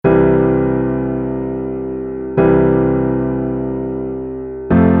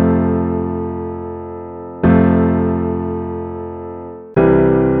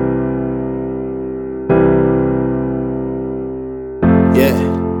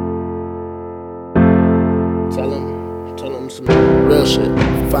some real shit.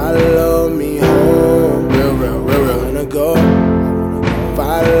 Follow me home, real. I wanna go.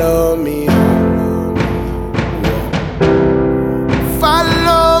 Follow me home.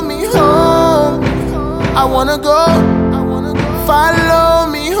 Follow me home. I wanna go. Follow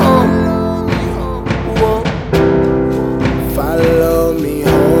me home. Whoa. Follow me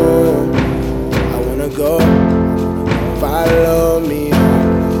home. I wanna go. Follow me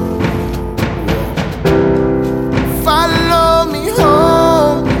home. Follow me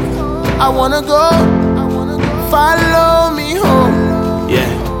home. I wanna go. Follow me home.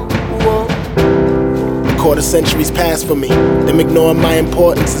 Yeah. Whoa. Quarter centuries passed for me. Them ignoring my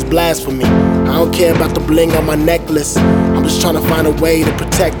importance is blasphemy. I don't care about the bling on my necklace. I'm just trying to find a way to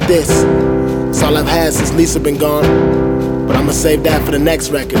protect this. It's all I've had since Lisa been gone, but I'ma save that for the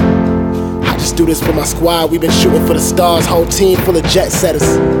next record. I just do this for my squad. We've been shooting for the stars. Whole team full of jet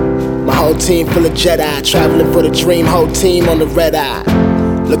setters. My whole team full of Jedi, traveling for the dream. Whole team on the red eye,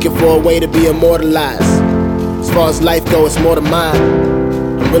 looking for a way to be immortalized. As far as life goes, it's more than mine.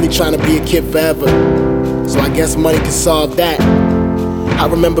 I'm really trying to be a kid forever, so I guess money can solve that. I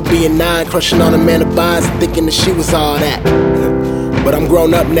remember being 9, crushing on Amanda Bynes and thinking that she was all that. But I'm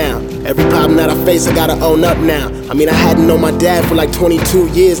grown up now. Every problem that I face, I gotta own up now. I mean, I hadn't known my dad for like 22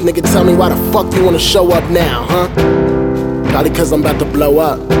 years. Nigga, tell me why the fuck you wanna show up now, huh? Probably cause I'm about to blow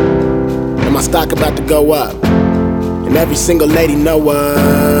up, and my stock about to go up, and every single lady know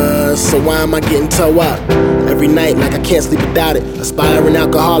us. So why am I getting toe up every night like I can't sleep without it? Aspiring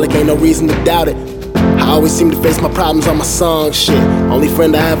alcoholic, ain't no reason to doubt it. I always seem to face my problems on my song shit. Only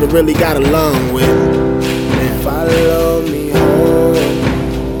friend I ever really got along with. Man. Follow me home.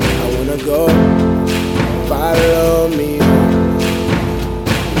 I wanna go. Follow me home.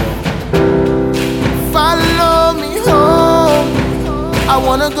 Follow me home. I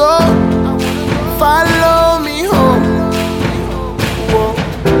wanna go. Follow me home. Whoa.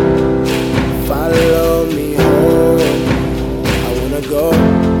 Follow me home. I wanna go.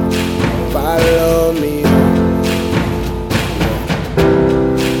 Follow me home.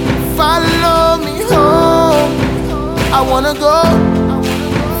 Follow me home. I wanna go.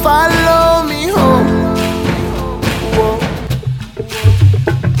 Follow me home. Whoa.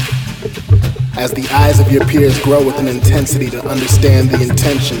 As the eyes of your peers grow with an intensity to understand the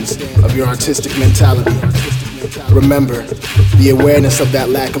intentions of your artistic mentality, remember, the awareness of that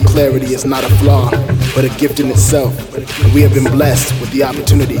lack of clarity is not a flaw, but a gift in itself, and we have been blessed with the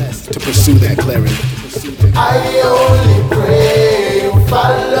opportunity to pursue that clarity. I only pray you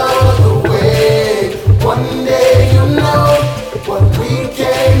follow